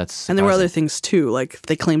 That's and there were other things, too. Like,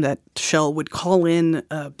 they claim that Shell would call in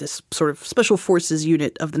this sort of special forces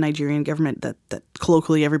unit of the Nigerian government that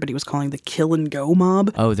colloquially everybody was calling the kill-and-go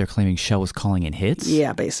mob. Oh, they're claiming Shell was calling in hits?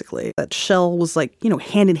 Yeah, basically. That Shell was,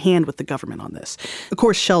 hand-in-hand with the government on this. Of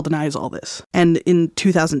course, Shell denies all this. And in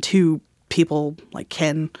 2002, people like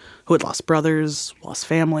Ken, who had lost brothers, lost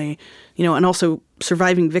family, and also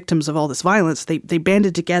surviving victims of all this violence, they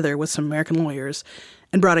banded together with some American lawyers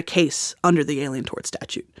and brought a case under the Alien Tort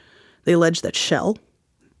Statute. They alleged that Shell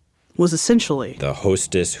was essentially the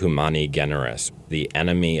hostis humani generis, the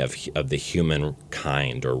enemy of the human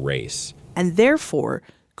kind or race, and therefore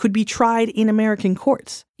could be tried in American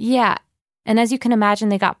courts. Yeah, and as you can imagine,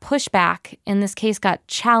 they got pushback, and this case got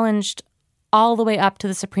challenged all the way up to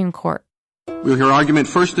the Supreme Court. We'll hear argument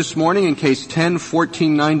first this morning in Case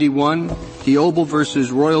 10-1491, Kiobel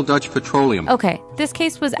versus Royal Dutch Petroleum. Okay, this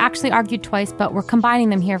case was actually argued twice, but we're combining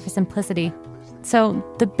them here for simplicity. So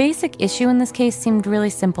the basic issue in this case seemed really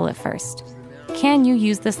simple at first. Can you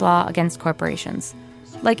use this law against corporations?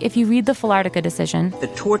 Like, if you read the Filartica decision, the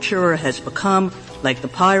torturer has become, like the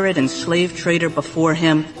pirate and slave trader before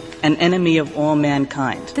him, an enemy of all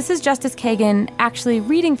mankind. This is Justice Kagan actually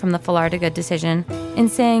reading from the Filartica decision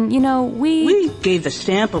and saying, we gave the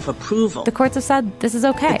stamp of approval. The courts have said this is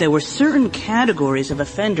okay. But there were certain categories of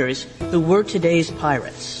offenders who were today's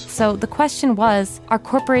pirates. So the question was, are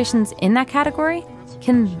corporations in that category?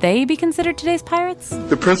 Can they be considered today's pirates?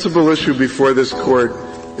 The principal issue before this court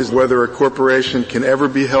is whether a corporation can ever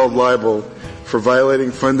be held liable for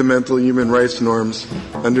violating fundamental human rights norms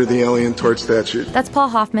under the Alien Tort Statute. That's Paul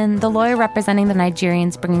Hoffman, the lawyer representing the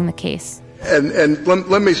Nigerians bringing the case. And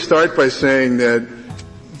let me start by saying that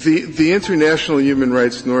the international human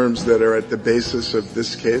rights norms that are at the basis of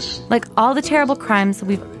this case, like all the terrible crimes that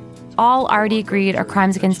we've all already agreed are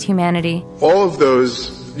crimes against humanity, all of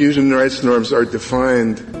those human rights norms are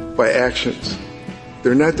defined by actions.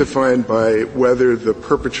 They're not defined by whether the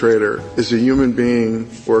perpetrator is a human being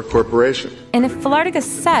or a corporation. And if Filartica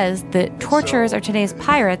says that torturers are today's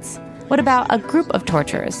pirates, what about a group of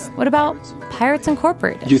torturers? What about Pirates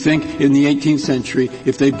Incorporated? Do you think in the 18th century,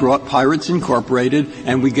 if they brought Pirates Incorporated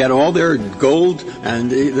and we get all their gold and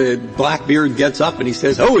the Blackbeard gets up and he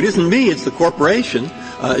says, oh, it isn't me, it's the corporation,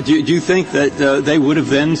 do you think that they would have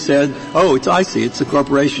then said, oh, I see, it's the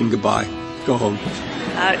corporation, goodbye, go home?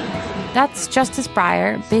 That's Justice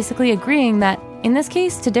Breyer basically agreeing that in this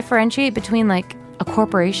case, to differentiate between a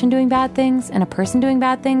corporation doing bad things and a person doing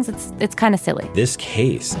bad things, it's kind of silly. This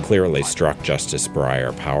case clearly struck Justice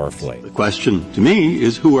Breyer powerfully. The question to me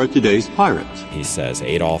is, who are today's pirates? He says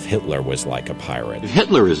Adolf Hitler was like a pirate. If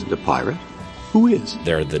Hitler isn't a pirate, who is?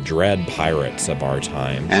 They're the dread pirates of our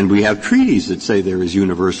time. And we have treaties that say there is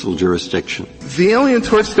universal jurisdiction. The Alien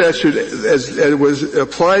Tort Statute, as it was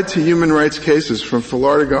applied to human rights cases from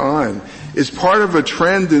Filartica on, is part of a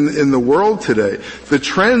trend in the world today. The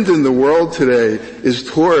trend in the world today is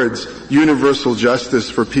towards universal justice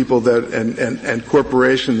for people that and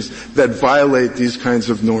corporations that violate these kinds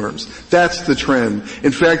of norms. That's the trend.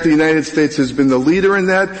 In fact, the United States has been the leader in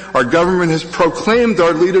that. Our government has proclaimed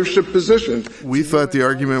our leadership position. We thought the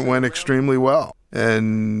argument went extremely well,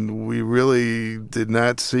 and we really did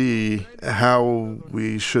not see how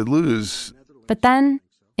we should lose. But then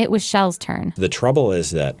it was Shell's turn. The trouble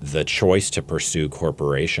is that the choice to pursue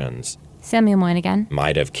corporations Samuel Moyn again.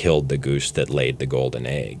 Might have killed the goose that laid the golden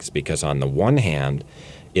eggs, because on the one hand,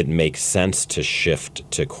 it makes sense to shift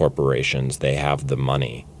to corporations. They have the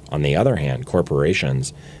money. On the other hand,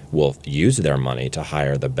 corporations will use their money to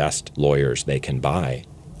hire the best lawyers they can buy.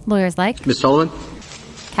 Lawyers like? Ms. Sullivan?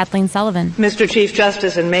 Kathleen Sullivan. Mr. Chief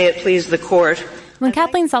Justice, and may it please the court. When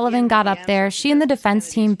Kathleen Sullivan got up there, she and the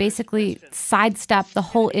defense team basically sidestepped the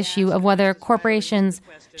whole issue of whether corporations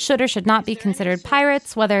should or should not be considered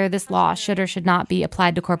pirates, whether this law should or should not be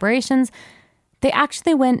applied to corporations. They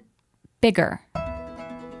actually went bigger.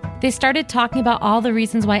 They started talking about all the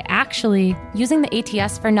reasons why actually using the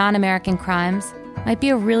A.T.S. for non-American crimes might be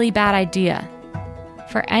a really bad idea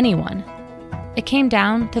for anyone. It came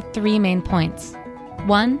down to 3 main points.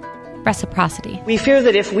 1, reciprocity. We fear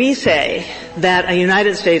that if we say that a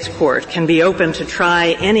United States court can be open to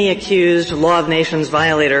try any accused law of nations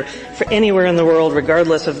violator for anywhere in the world,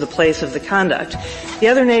 regardless of the place of the conduct, the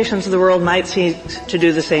other nations of the world might seek to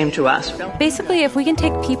do the same to us. Basically, if we can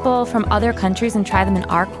take people from other countries and try them in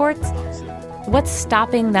our courts, what's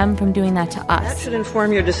stopping them from doing that to us? That should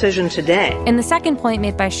inform your decision today. And the second point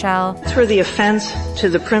made by Shell. That's where the offense to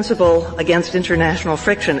the principle against international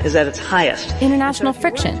friction is at its highest. International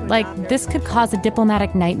friction. Like, this could cause a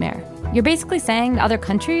diplomatic nightmare. You're basically saying to other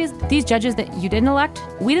countries, these judges that you didn't elect,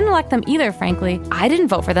 we didn't elect them either, frankly. I didn't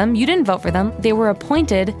vote for them. You didn't vote for them. They were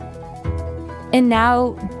appointed. And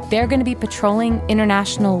now they're going to be patrolling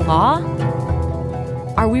international law?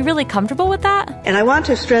 Are we really comfortable with that? And I want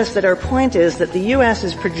to stress that our point is that the U.S.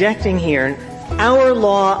 is projecting here our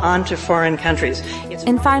law onto foreign countries.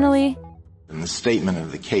 And finally, and the statement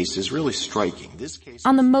of the case is really striking. This case,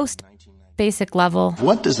 on the most basic level,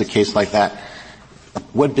 what business does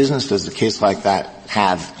a case like that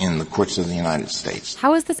have in the courts of the United States?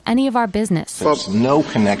 How is this any of our business? There's no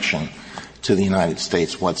connection to the United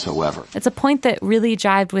States whatsoever. It's a point that really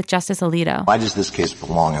jived with Justice Alito. Why does this case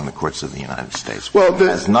belong in the courts of the United States? Well, it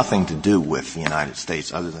has nothing to do with the United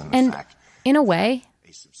States other than the fact. In a way,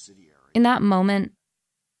 in that moment,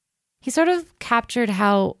 he sort of captured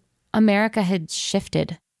how America had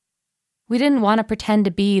shifted. We didn't want to pretend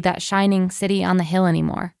to be that shining city on the hill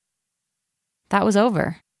anymore. That was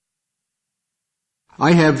over.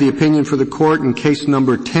 I have the opinion for the court in case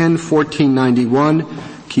number 10-1491,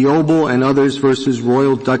 Kiobel and others versus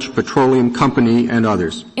Royal Dutch Petroleum Company and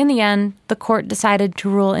others. In the end, the court decided to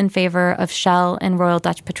rule in favor of Shell and Royal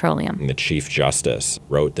Dutch Petroleum. The Chief Justice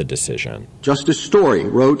wrote the decision. Justice Story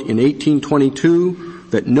wrote in 1822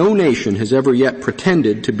 that no nation has ever yet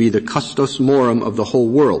pretended to be the custos morum of the whole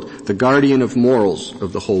world, the guardian of morals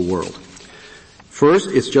of the whole world.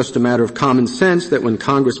 First, it's just a matter of common sense that when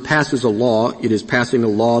Congress passes a law, it is passing a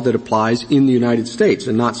law that applies in the United States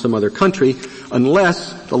and not some other country,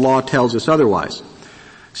 unless the law tells us otherwise.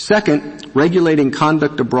 Second, regulating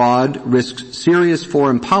conduct abroad risks serious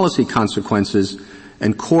foreign policy consequences,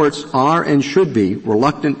 and courts are and should be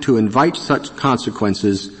reluctant to invite such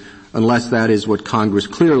consequences unless that is what Congress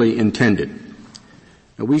clearly intended.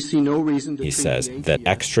 We see no reason to He says that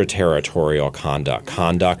extraterritorial conduct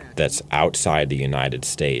that's outside the United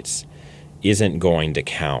States, isn't going to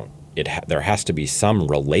count. There has to be some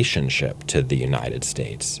relationship to the United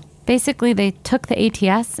States. Basically, they took the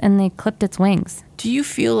A.T.S. and they clipped its wings. Do you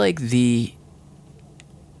feel like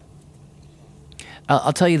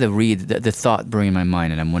I'll tell you the thought brewing in my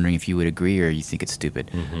mind, and I'm wondering if you would agree or you think it's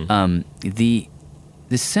stupid. Mm-hmm.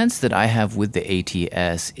 The sense that I have with the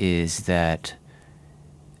A.T.S. is that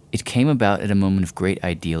it came about at a moment of great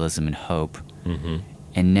idealism and hope. Mm-hmm.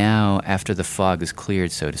 And now, after the fog is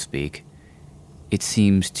cleared, so to speak, it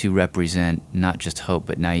seems to represent not just hope,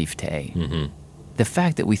 but naivete. Mm-hmm. The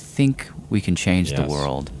fact that we think we can change the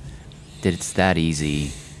world, that it's that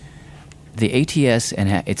easy. The A.T.S.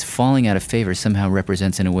 and its falling out of favor somehow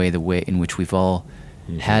represents in a way the way in which we've all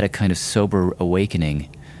had a kind of sober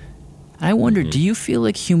awakening. I wonder, do you feel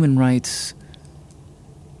like human rights,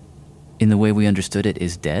 in the way we understood it,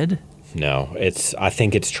 is dead? No, I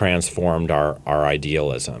think it's transformed our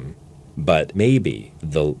idealism. But maybe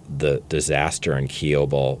the disaster in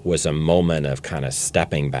Kiobel was a moment of kind of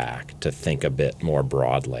stepping back to think a bit more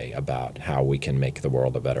broadly about how we can make the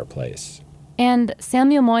world a better place. And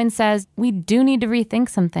Samuel Moyn says we do need to rethink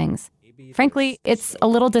some things. Frankly, it's a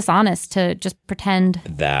little dishonest to just pretend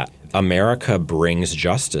that America brings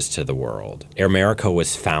justice to the world. America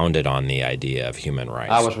was founded on the idea of human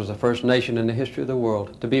rights. Ours was the first nation in the history of the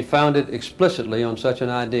world to be founded explicitly on such an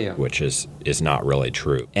idea. Which is not really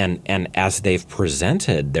true. And as they've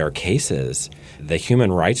presented their cases, the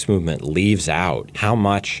human rights movement leaves out how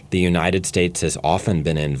much the United States has often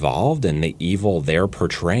been involved in the evil they're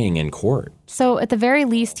portraying in court. So at the very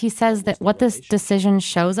least, he says that what this decision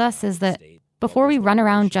shows us is that before we run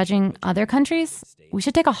around judging other countries, we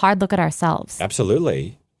should take a hard look at ourselves.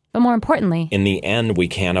 Absolutely. But more importantly, in the end, we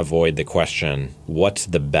can't avoid the question, what's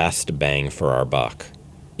the best bang for our buck?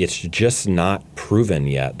 It's just not proven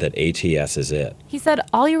yet that A.T.S. is it. He said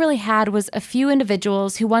all you really had was a few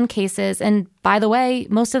individuals who won cases, and by the way,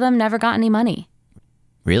 most of them never got any money.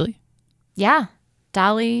 Really? Yeah.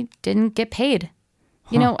 Dolly didn't get paid.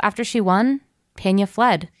 You know, after she won, Pena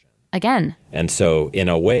fled. Again. And so, in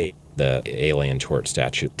a way, the Alien Tort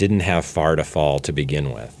Statute didn't have far to fall to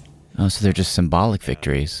begin with. Oh, so they're just symbolic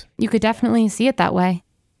victories. You could definitely see it that way.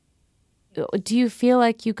 Do you feel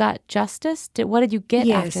like you got justice? What did you get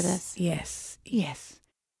after this? Yes.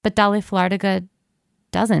 But Dolly Flordiga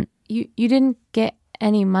doesn't. You didn't get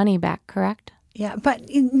any money back, correct? Yeah, but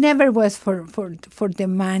it never was for the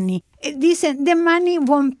money. Listen, the money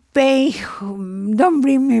won't pay. Don't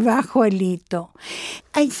bring me back, Joelito.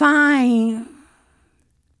 I find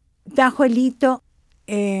that Joelito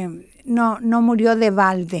no murió de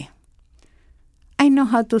balde. I know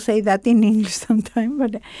how to say that in English sometimes,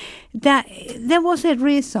 but there was a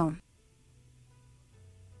reason.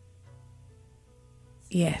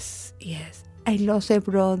 Yes. I lost a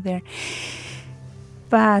brother.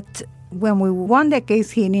 But when we won the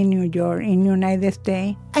case here in New York, in the United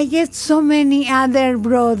States, I get so many other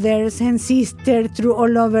brothers and sisters through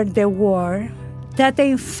all over the world that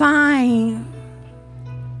I find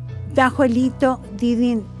that Joelito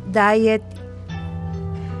didn't die.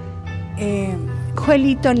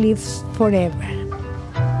 Joelito lives forever.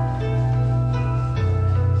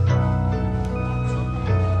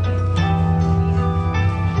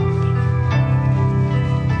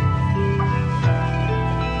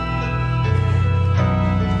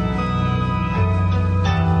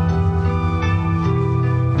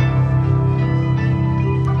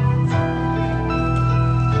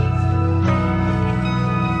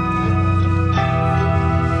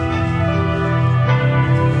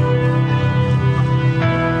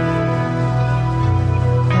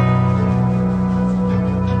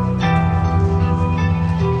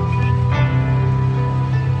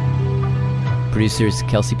 Producers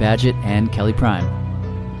Kelsey Padgett and Kelly Prime.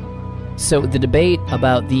 So the debate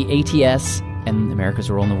about the A.T.S. and America's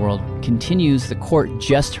role in the world continues. The court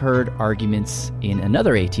just heard arguments in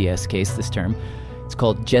another A.T.S. case this term. It's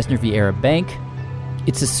called Jesner v. Arab Bank.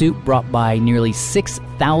 It's a suit brought by nearly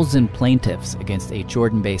 6,000 plaintiffs against a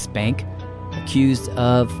Jordan-based bank accused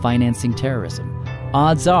of financing terrorism.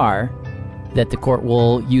 Odds are that the court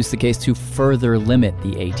will use the case to further limit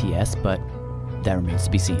the A.T.S., but that remains to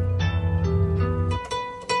be seen.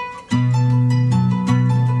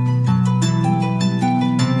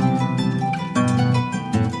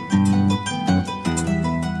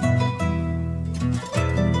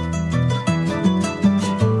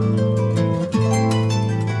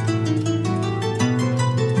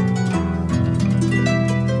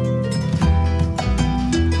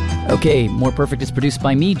 Okay, More Perfect is produced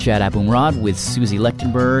by me, Chad Abumrad, with Susie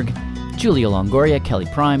Lechtenberg, Julia Longoria, Kelly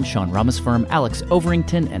Prime, Sean Ramasfirm, Alex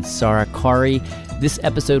Overington, and Sarah Kari. This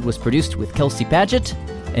episode was produced with Kelsey Padgett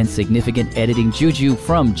and significant editing juju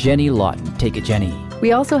from Jenny Lawton. Take it, Jenny.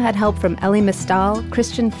 We also had help from Ellie Mistal,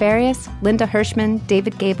 Christian Farias, Linda Hirschman,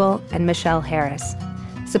 David Gable, and Michelle Harris.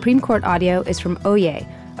 Supreme Court audio is from Oye,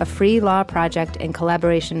 a free law project in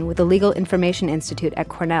collaboration with the Legal Information Institute at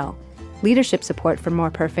Cornell. Leadership support for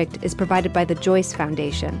More Perfect is provided by the Joyce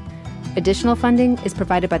Foundation. Additional funding is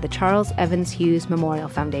provided by the Charles Evans Hughes Memorial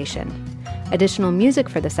Foundation. Additional music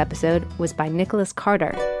for this episode was by Nicholas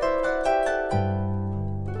Carter.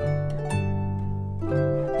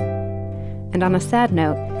 And on a sad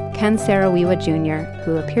note, Ken Sarawiwa Jr.,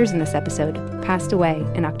 who appears in this episode, passed away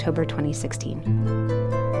in October 2016.